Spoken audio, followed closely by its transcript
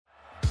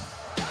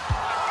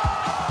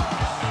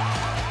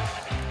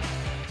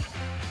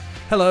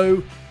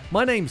Hello,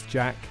 my name's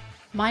Jack.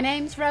 My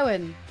name's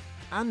Rowan.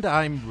 And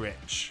I'm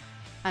Rich.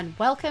 And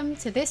welcome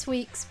to this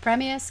week's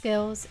Premier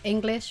Skills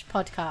English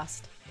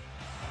podcast.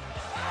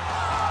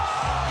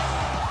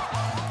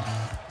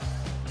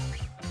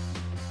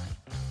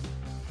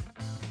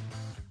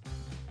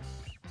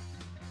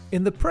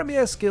 In the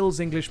Premier Skills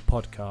English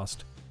podcast,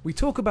 we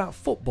talk about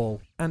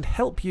football and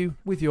help you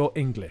with your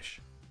English.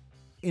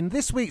 In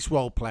this week's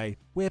roleplay,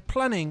 we're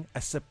planning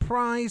a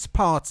surprise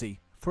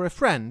party for a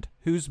friend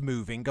who's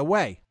moving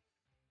away.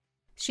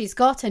 She's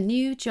got a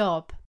new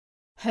job.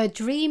 Her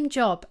dream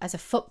job as a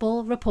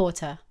football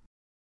reporter.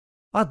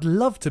 I'd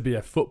love to be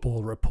a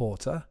football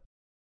reporter.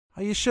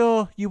 Are you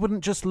sure you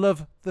wouldn't just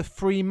love the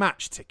free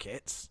match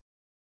tickets?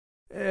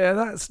 Yeah,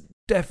 that's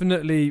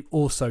definitely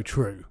also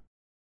true.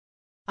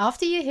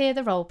 After you hear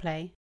the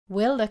roleplay,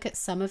 we'll look at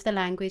some of the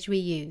language we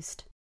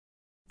used.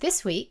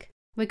 This week,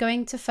 we're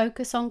going to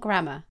focus on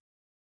grammar,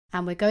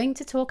 and we're going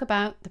to talk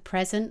about the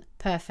present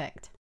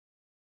perfect.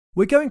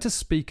 We're going to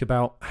speak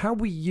about how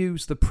we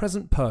use the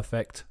present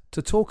perfect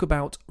to talk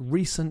about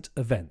recent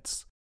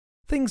events,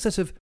 things that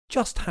have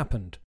just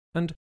happened,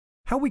 and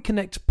how we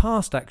connect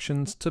past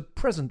actions to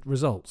present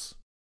results.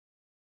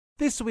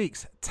 This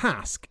week's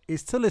task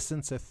is to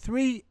listen to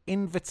 3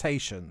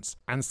 invitations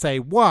and say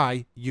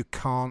why you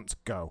can't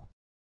go.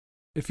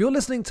 If you're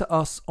listening to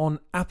us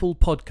on Apple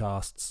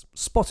Podcasts,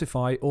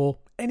 Spotify, or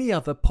any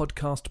other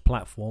podcast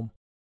platform,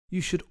 you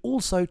should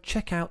also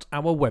check out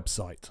our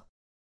website.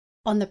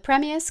 On the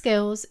Premier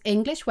Skills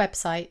English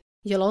website,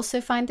 you'll also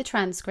find the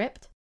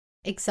transcript,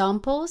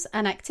 examples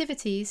and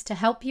activities to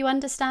help you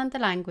understand the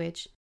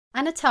language,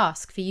 and a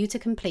task for you to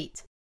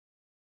complete.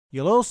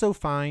 You'll also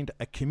find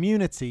a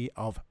community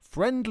of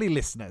friendly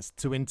listeners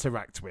to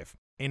interact with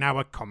in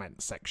our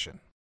comments section.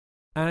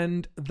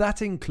 And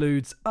that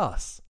includes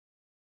us.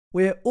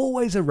 We're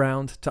always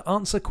around to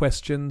answer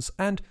questions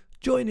and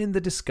join in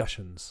the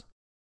discussions.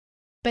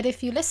 But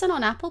if you listen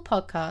on Apple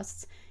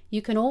Podcasts,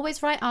 you can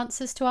always write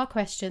answers to our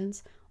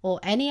questions or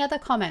any other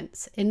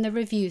comments in the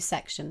review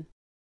section.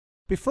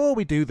 Before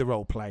we do the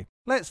roleplay,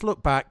 let's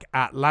look back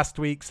at last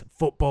week's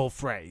football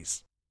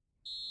phrase.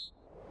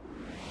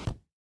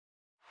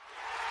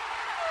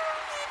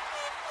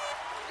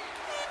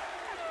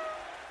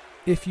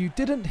 If you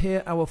didn't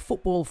hear our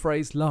football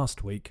phrase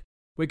last week,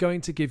 we're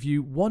going to give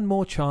you one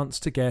more chance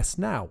to guess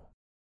now.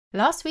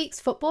 Last week's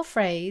football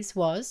phrase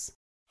was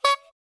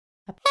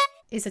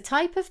is a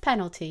type of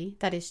penalty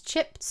that is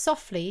chipped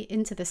softly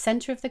into the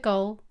centre of the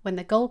goal when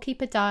the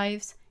goalkeeper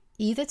dives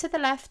either to the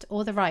left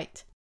or the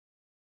right.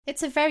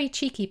 It's a very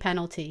cheeky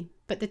penalty,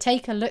 but the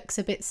taker looks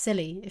a bit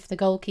silly if the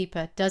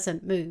goalkeeper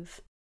doesn't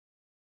move.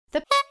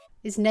 The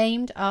is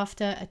named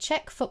after a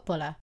Czech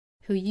footballer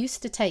who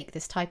used to take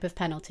this type of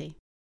penalty.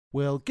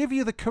 We'll give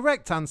you the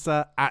correct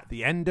answer at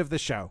the end of the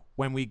show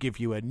when we give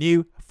you a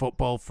new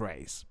football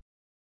phrase.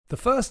 The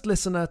first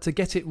listener to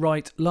get it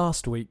right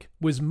last week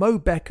was Mo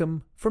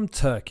Beckham from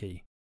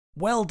Turkey.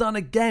 Well done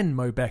again,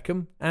 Mo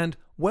Beckham, and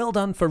well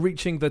done for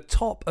reaching the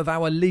top of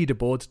our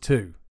leaderboard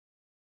too.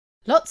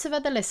 Lots of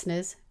other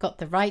listeners got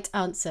the right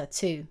answer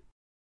too.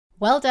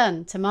 Well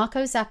done to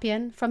Marco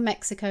Zapian from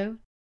Mexico,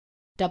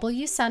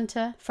 W.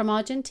 Santa from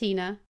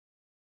Argentina,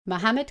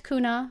 Mohamed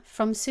Kuna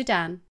from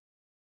Sudan,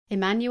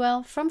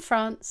 Emmanuel from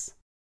France,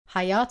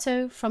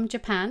 Hayato from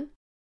Japan,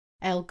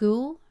 El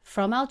Ghul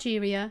from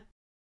Algeria,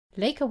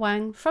 Leica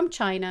Wang from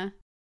China,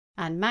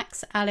 and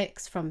Max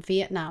Alex from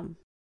Vietnam.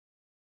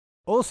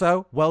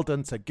 Also, well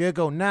done to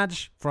Gergo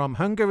Naj from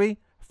Hungary,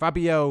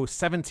 Fabio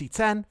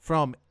 7010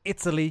 from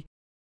Italy,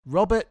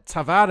 Robert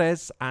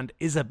Tavares and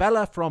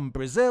Isabella from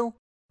Brazil,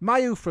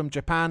 Mayu from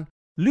Japan,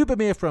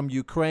 Lubomir from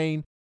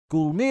Ukraine,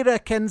 Gulmira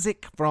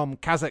Kenzik from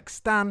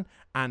Kazakhstan,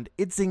 and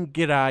Idzin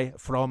Girai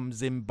from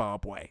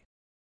Zimbabwe.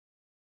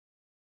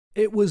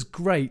 It was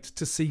great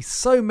to see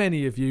so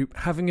many of you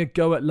having a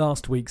go at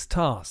last week's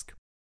task.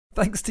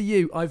 Thanks to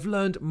you, I've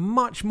learned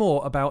much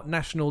more about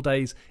national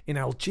days in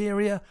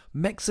Algeria,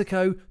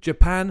 Mexico,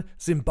 Japan,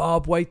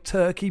 Zimbabwe,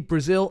 Turkey,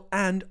 Brazil,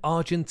 and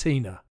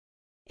Argentina.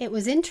 It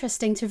was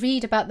interesting to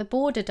read about the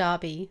border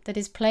derby that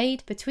is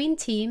played between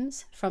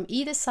teams from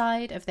either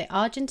side of the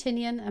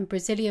Argentinian and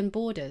Brazilian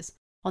borders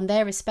on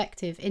their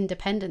respective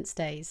Independence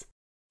Days.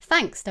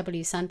 Thanks,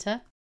 W.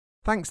 Santa.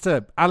 Thanks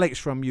to Alex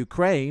from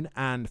Ukraine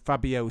and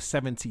Fabio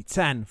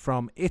 7010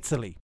 from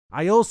Italy.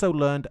 I also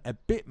learned a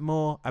bit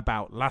more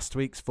about last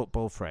week's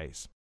football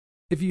phrase.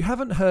 If you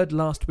haven't heard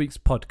last week's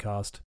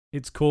podcast,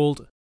 it's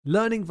called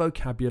Learning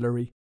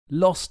Vocabulary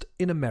Lost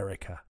in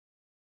America.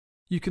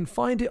 You can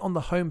find it on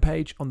the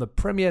homepage on the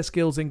Premier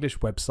Skills English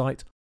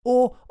website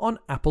or on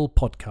Apple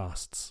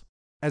Podcasts.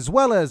 As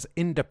well as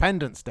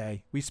Independence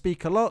Day, we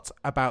speak a lot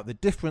about the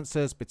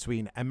differences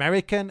between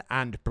American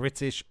and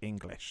British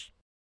English.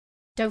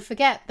 Don't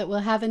forget that we'll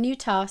have a new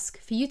task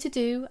for you to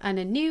do and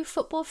a new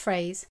football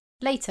phrase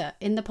later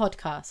in the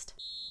podcast.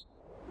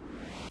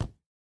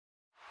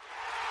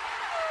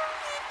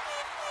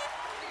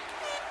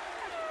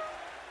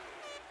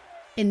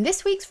 In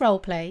this week's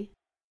roleplay,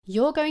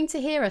 you're going to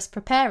hear us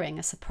preparing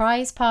a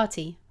surprise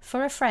party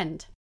for a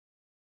friend.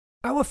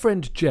 Our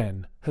friend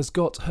Jen has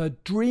got her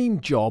dream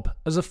job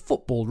as a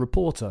football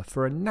reporter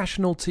for a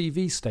national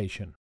TV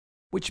station,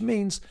 which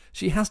means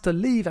she has to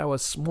leave our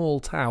small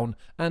town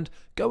and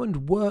go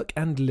and work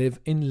and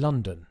live in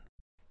London.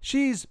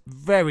 She's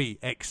very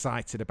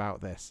excited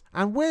about this,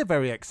 and we're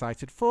very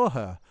excited for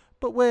her,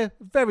 but we're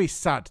very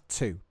sad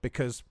too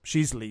because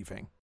she's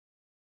leaving.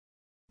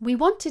 We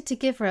wanted to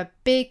give her a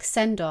big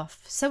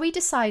send-off, so we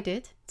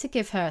decided to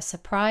give her a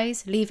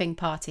surprise leaving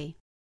party.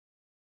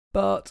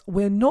 But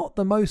we're not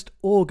the most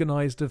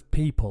organised of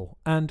people,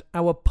 and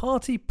our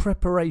party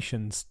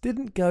preparations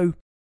didn't go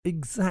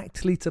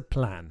exactly to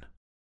plan.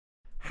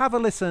 Have a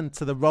listen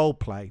to the role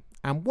play,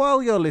 and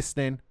while you're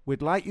listening,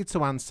 we'd like you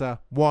to answer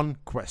one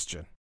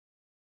question.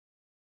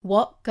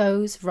 What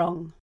goes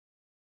wrong?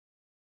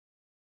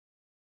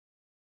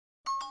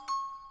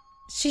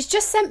 She's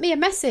just sent me a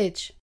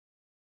message.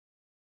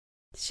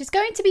 She's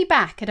going to be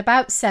back at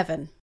about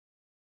 7.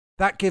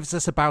 That gives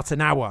us about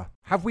an hour.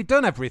 Have we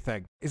done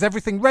everything? Is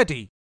everything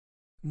ready?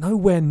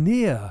 Nowhere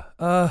near.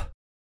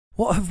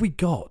 What have we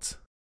got?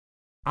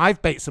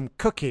 I've baked some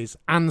cookies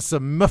and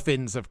some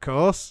muffins, of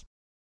course.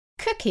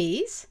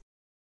 Cookies?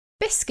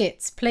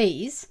 Biscuits,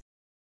 please.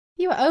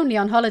 You were only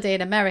on holiday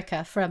in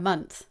America for a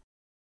month.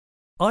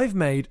 I've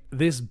made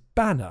this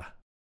banner.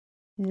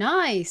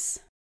 Nice.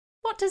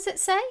 What does it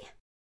say?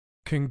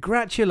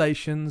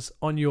 Congratulations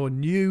on your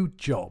new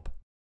job.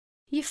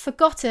 You've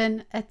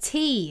forgotten a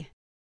T.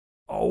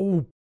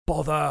 Oh,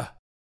 bother.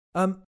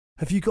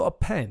 Have you got a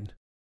pen?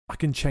 I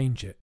can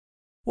change it.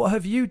 What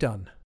have you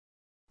done?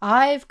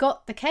 I've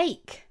got the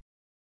cake.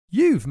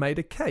 You've made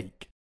a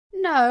cake?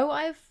 No,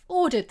 I've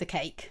ordered the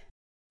cake.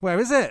 Where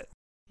is it?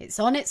 It's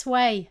on its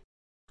way.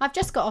 I've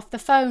just got off the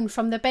phone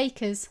from the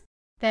bakers.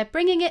 They're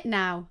bringing it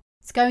now.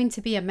 It's going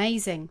to be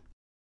amazing.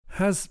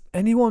 Has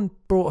anyone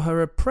brought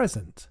her a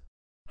present?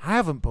 I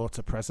haven't bought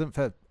a present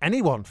for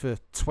anyone for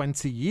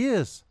 20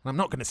 years. I'm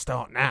not going to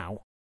start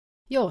now.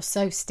 You're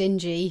so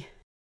stingy.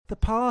 The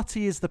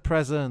party is the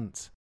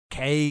present.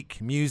 Cake,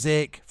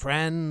 music,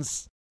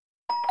 friends.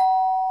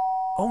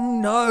 Oh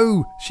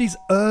no, she's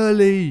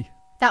early.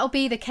 That'll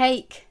be the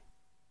cake.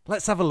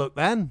 Let's have a look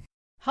then.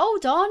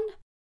 Hold on.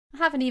 I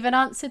haven't even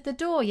answered the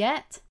door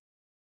yet.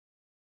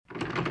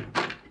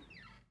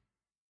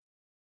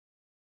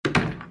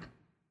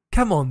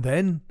 Come on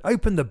then,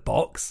 open the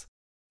box.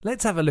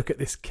 Let's have a look at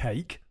this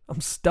cake.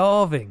 I'm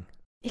starving.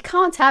 You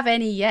can't have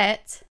any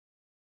yet.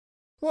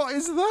 What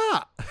is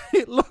that?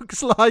 It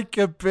looks like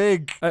a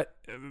big...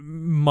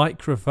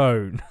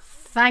 microphone.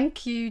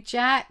 Thank you,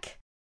 Jack.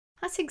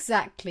 That's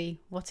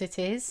exactly what it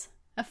is.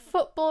 A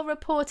football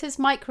reporter's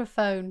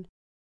microphone.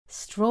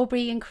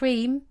 Strawberry and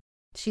cream.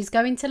 She's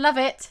going to love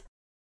it.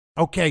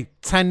 Okay,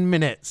 10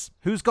 minutes.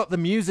 Who's got the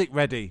music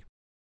ready?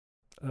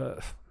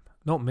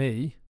 Not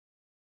me.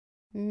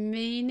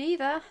 Me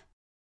neither.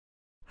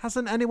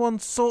 Hasn't anyone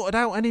sorted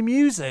out any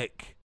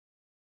music?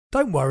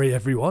 Don't worry,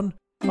 everyone.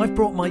 I've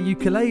brought my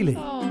ukulele.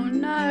 Oh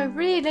no,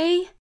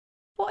 really?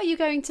 What are you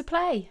going to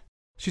play?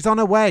 She's on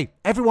her way.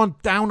 Everyone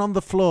down on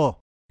the floor.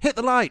 Hit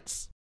the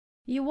lights.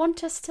 You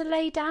want us to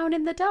lay down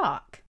in the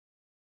dark?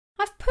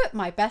 I've put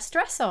my best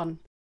dress on.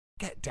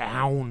 Get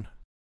down.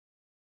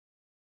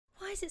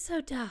 Why is it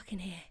so dark in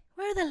here?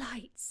 Where are the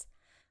lights?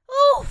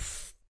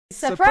 Oof!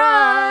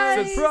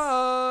 Surprise!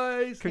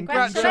 Surprise!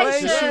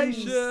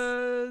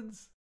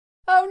 Congratulations!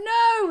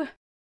 Oh no!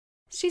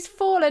 She's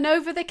fallen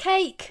over the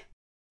cake.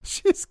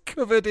 She's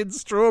covered in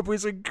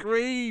strawberries and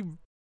cream.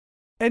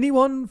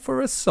 Anyone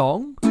for a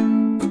song?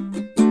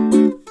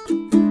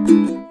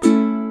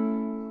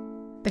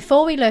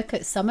 Before we look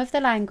at some of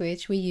the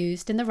language we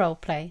used in the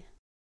roleplay,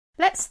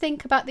 let's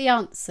think about the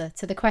answer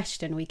to the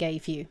question we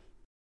gave you.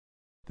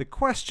 The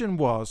question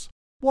was,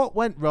 what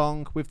went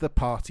wrong with the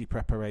party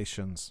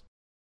preparations?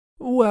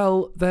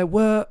 Well, there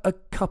were a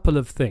couple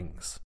of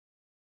things.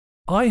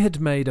 I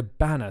had made a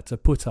banner to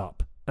put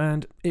up,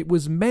 and it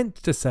was meant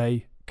to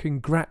say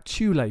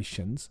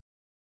congratulations,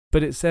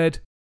 but it said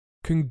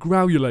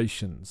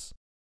congratulations.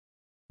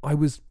 I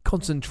was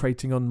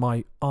concentrating on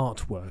my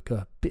artwork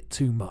a bit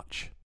too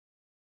much.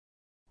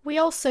 We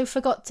also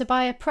forgot to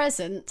buy a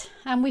present,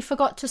 and we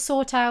forgot to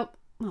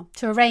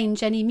to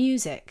arrange any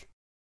music.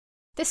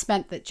 This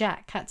meant that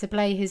Jack had to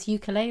play his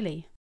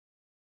ukulele.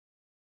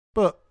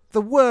 But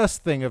the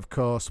worst thing, of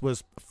course,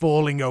 was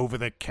falling over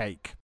the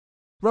cake.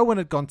 Rowan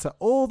had gone to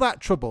all that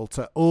trouble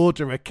to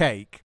order a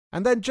cake,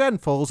 and then Jen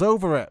falls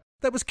over it.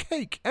 There was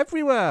cake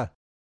everywhere.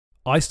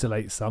 I still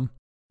ate some.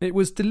 It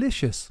was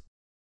delicious.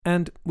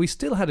 And we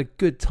still had a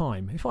good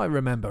time, if I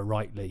remember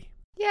rightly.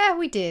 Yeah,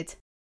 we did.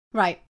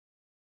 Right,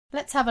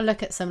 let's have a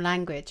look at some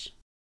language.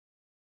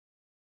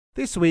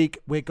 This week,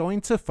 we're going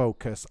to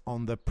focus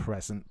on the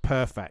present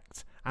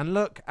perfect and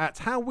look at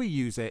how we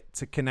use it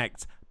to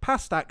connect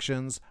past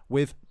actions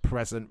with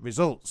present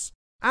results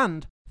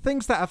and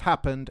things that have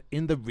happened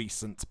in the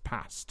recent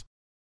past.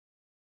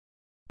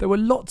 There were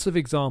lots of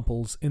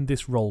examples in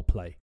this role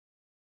play.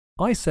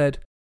 I said,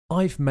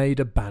 I've made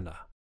a banner.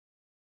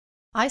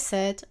 I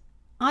said,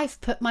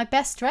 I've put my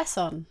best dress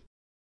on.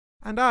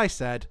 And I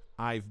said,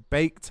 I've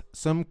baked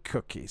some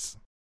cookies.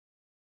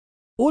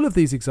 All of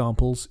these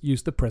examples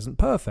use the present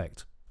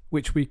perfect,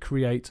 which we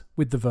create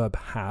with the verb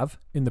have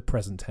in the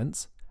present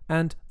tense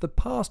and the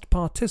past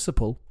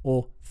participle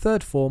or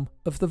third form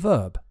of the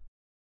verb.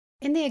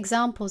 In the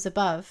examples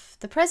above,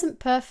 the present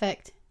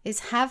perfect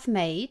is have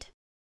made,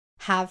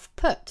 have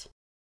put,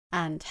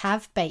 and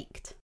have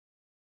baked.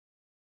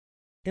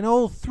 In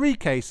all three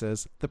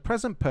cases, the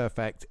present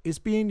perfect is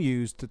being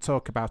used to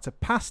talk about a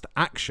past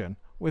action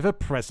with a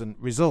present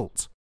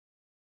result.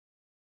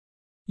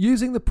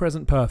 Using the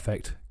present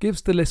perfect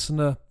gives the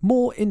listener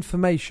more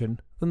information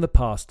than the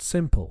past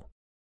simple.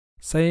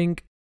 Saying,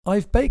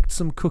 I've baked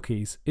some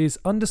cookies is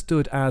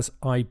understood as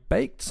I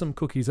baked some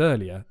cookies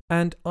earlier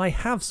and I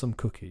have some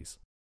cookies.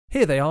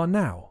 Here they are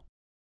now.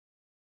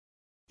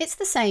 It's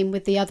the same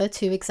with the other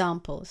two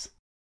examples.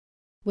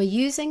 We're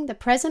using the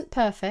present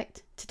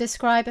perfect to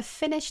describe a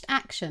finished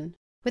action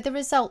with a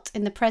result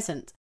in the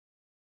present.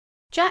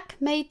 Jack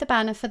made the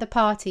banner for the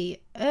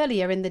party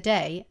earlier in the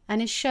day and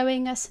is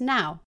showing us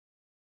now.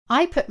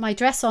 I put my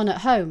dress on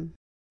at home,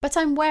 but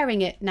I'm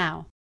wearing it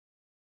now.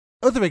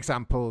 Other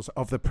examples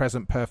of the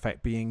present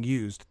perfect being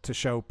used to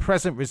show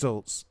present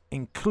results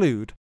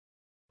include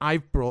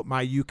I've brought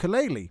my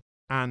ukulele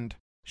and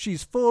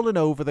she's fallen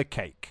over the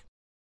cake.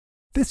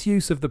 This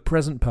use of the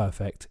present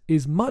perfect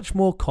is much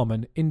more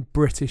common in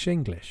British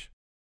English.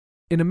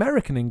 In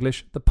American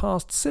English, the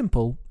past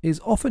simple is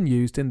often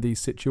used in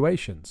these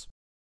situations.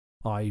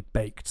 I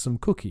baked some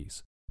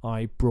cookies,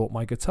 I brought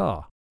my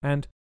guitar,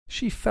 and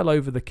she fell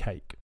over the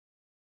cake.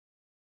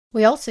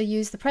 We also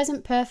use the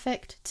present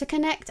perfect to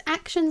connect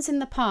actions in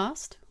the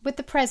past with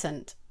the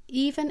present,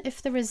 even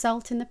if the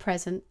result in the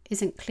present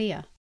isn't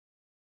clear.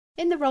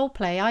 In the role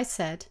play, I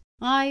said,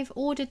 I've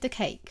ordered the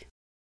cake.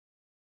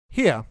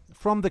 Here,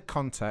 from the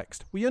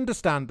context, we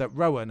understand that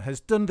Rowan has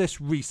done this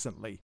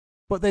recently,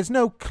 but there's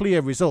no clear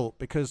result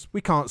because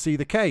we can't see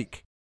the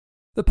cake.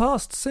 The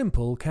past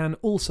simple can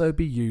also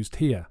be used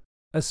here,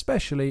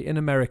 especially in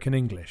American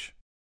English.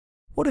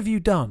 What have you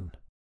done?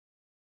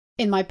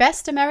 In my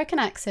best American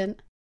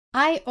accent,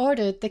 I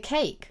ordered the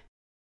cake.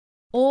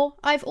 Or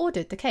I've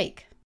ordered the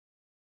cake.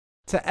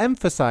 To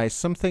emphasise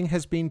something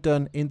has been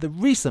done in the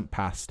recent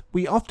past,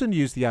 we often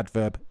use the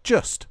adverb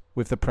just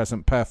with the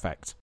present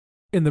perfect.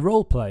 In the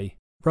role play,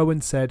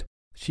 Rowan said,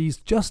 she's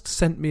just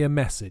sent me a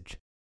message,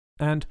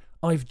 and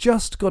I've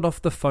just got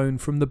off the phone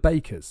from the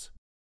baker's.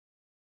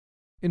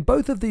 In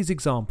both of these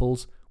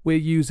examples, we're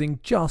using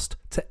just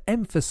to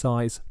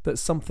emphasise that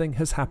something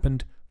has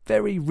happened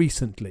very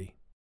recently.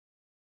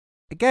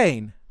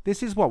 Again,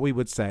 this is what we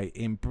would say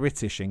in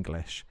British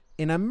English.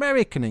 In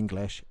American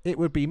English, it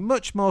would be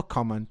much more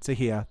common to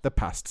hear the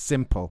past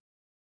simple.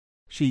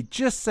 She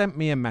just sent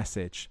me a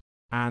message,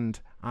 and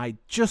I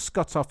just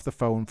got off the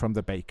phone from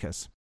the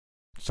baker's.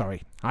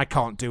 Sorry, I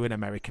can't do an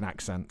American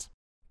accent.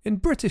 In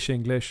British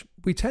English,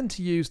 we tend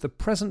to use the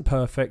present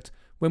perfect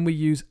when we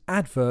use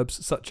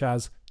adverbs such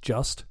as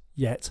just,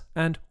 yet,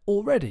 and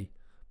already.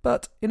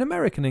 But in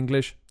American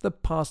English, the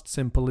past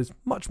simple is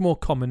much more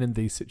common in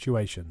these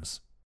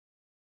situations.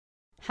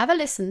 Have a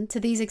listen to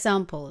these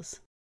examples.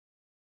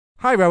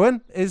 Hi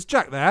Rowan, is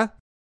Jack there?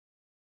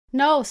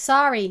 No,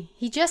 sorry,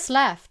 he just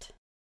left.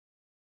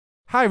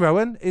 Hi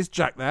Rowan, is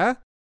Jack there?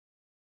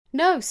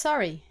 No,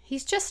 sorry,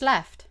 he's just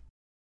left.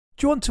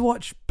 Do you want to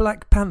watch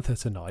Black Panther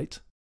tonight?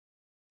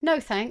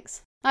 No,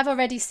 thanks. I've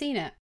already seen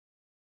it.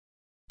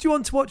 Do you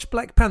want to watch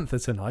Black Panther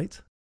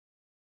tonight?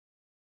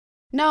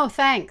 No,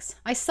 thanks.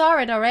 I saw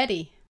it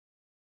already.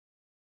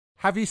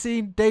 Have you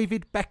seen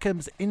David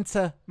Beckham's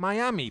Inter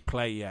Miami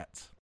play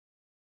yet?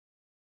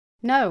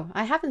 No,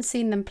 I haven't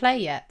seen them play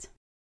yet.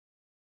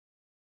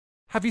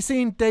 Have you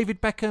seen David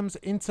Beckham's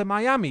Inter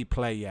Miami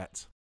play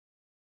yet?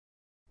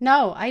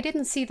 No, I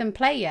didn't see them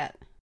play yet.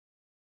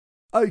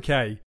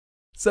 Okay,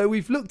 so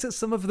we've looked at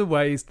some of the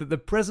ways that the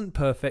present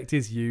perfect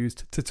is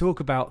used to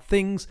talk about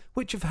things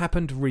which have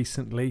happened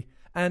recently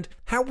and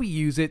how we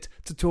use it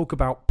to talk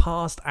about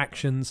past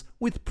actions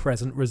with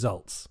present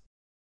results.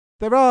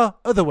 There are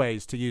other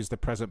ways to use the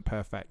present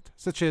perfect,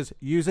 such as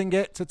using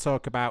it to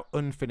talk about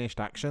unfinished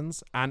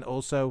actions and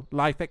also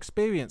life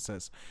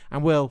experiences,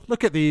 and we'll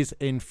look at these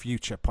in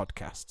future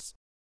podcasts.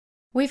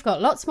 We've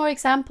got lots more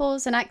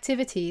examples and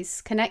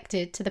activities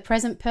connected to the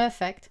present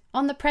perfect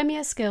on the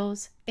Premier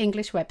Skills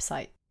English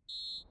website.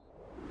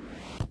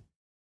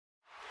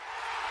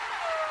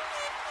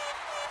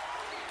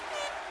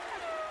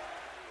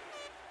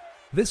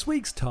 This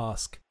week's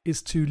task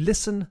is to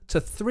listen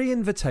to 3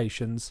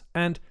 invitations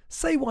and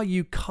say why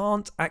you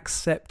can't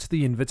accept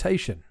the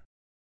invitation.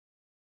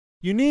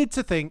 You need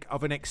to think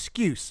of an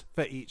excuse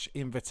for each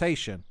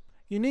invitation.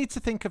 You need to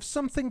think of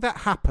something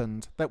that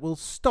happened that will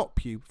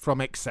stop you from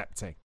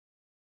accepting.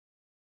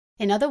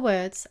 In other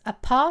words, a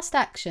past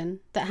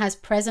action that has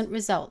present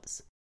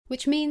results,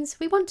 which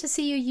means we want to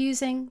see you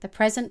using the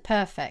present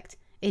perfect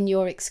in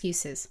your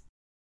excuses.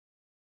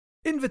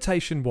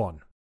 Invitation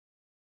 1.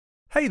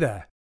 Hey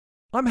there,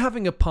 I'm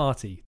having a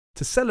party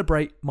to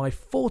celebrate my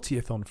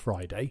 40th on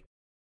Friday.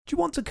 Do you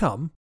want to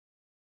come?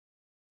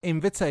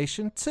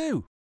 Invitation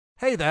 2.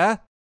 Hey there,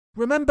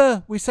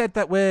 Remember we said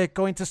that we're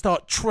going to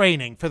start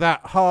training for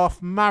that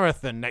half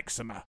marathon next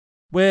summer?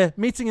 We're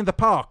meeting in the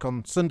park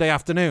on Sunday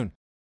afternoon.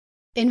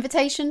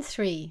 Invitation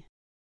 3.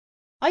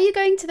 Are you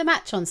going to the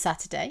match on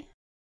Saturday?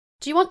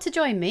 Do you want to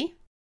join me?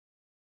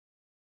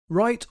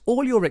 Write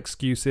all your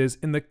excuses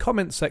in the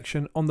comments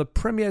section on the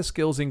Premier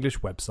Skills English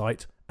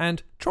website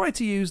and try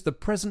to use the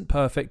present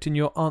perfect in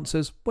your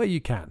answers where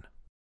you can.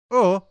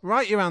 Or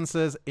write your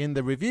answers in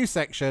the review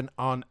section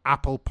on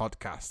Apple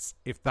Podcasts,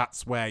 if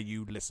that's where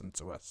you listen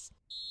to us.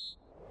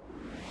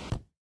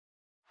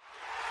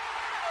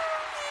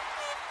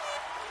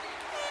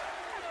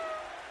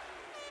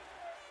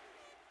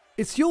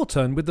 It's your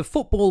turn with the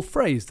football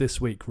phrase this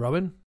week,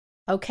 Rowan.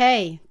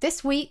 Okay,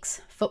 this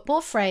week's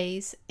football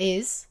phrase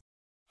is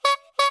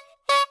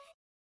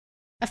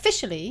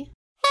officially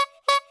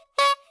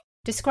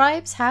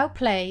describes how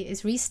play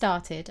is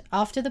restarted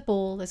after the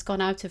ball has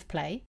gone out of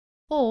play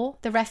or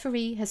the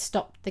referee has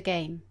stopped the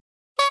game.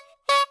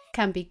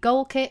 Can be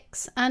goal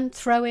kicks and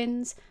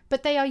throw-ins,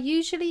 but they are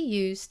usually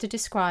used to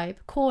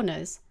describe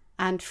corners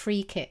and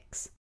free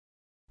kicks.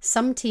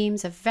 Some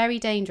teams are very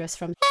dangerous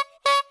from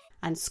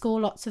and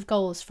score lots of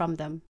goals from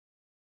them.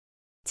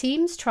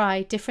 Teams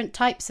try different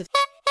types of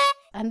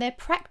and they're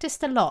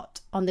practiced a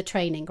lot on the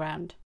training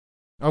ground.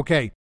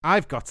 Okay,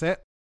 I've got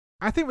it.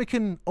 I think we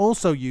can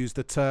also use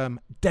the term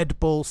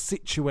dead ball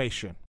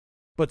situation,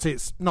 but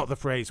it's not the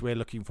phrase we're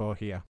looking for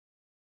here.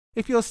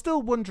 If you're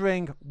still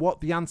wondering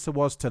what the answer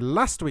was to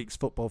last week's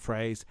football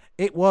phrase,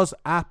 it was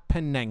a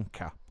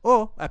Panenka,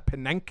 or a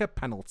Panenka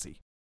penalty.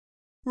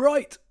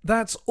 Right,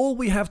 that's all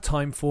we have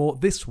time for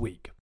this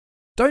week.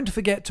 Don't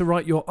forget to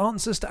write your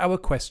answers to our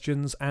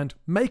questions and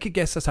make a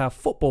guess at our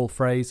football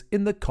phrase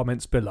in the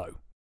comments below.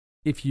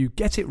 If you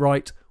get it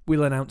right,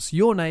 we'll announce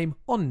your name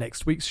on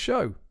next week's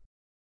show.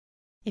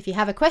 If you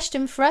have a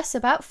question for us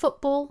about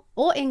football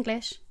or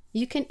English,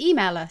 you can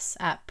email us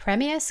at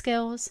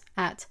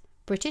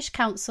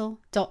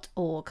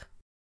premierskills@britishcouncil.org.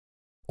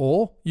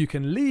 Or you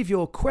can leave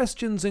your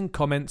questions and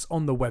comments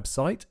on the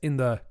website in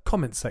the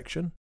comments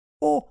section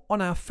or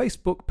on our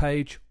Facebook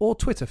page or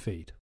Twitter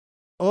feed.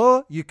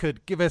 Or you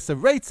could give us a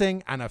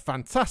rating and a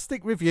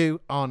fantastic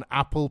review on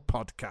Apple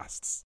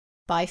Podcasts.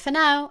 Bye for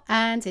now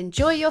and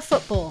enjoy your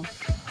football.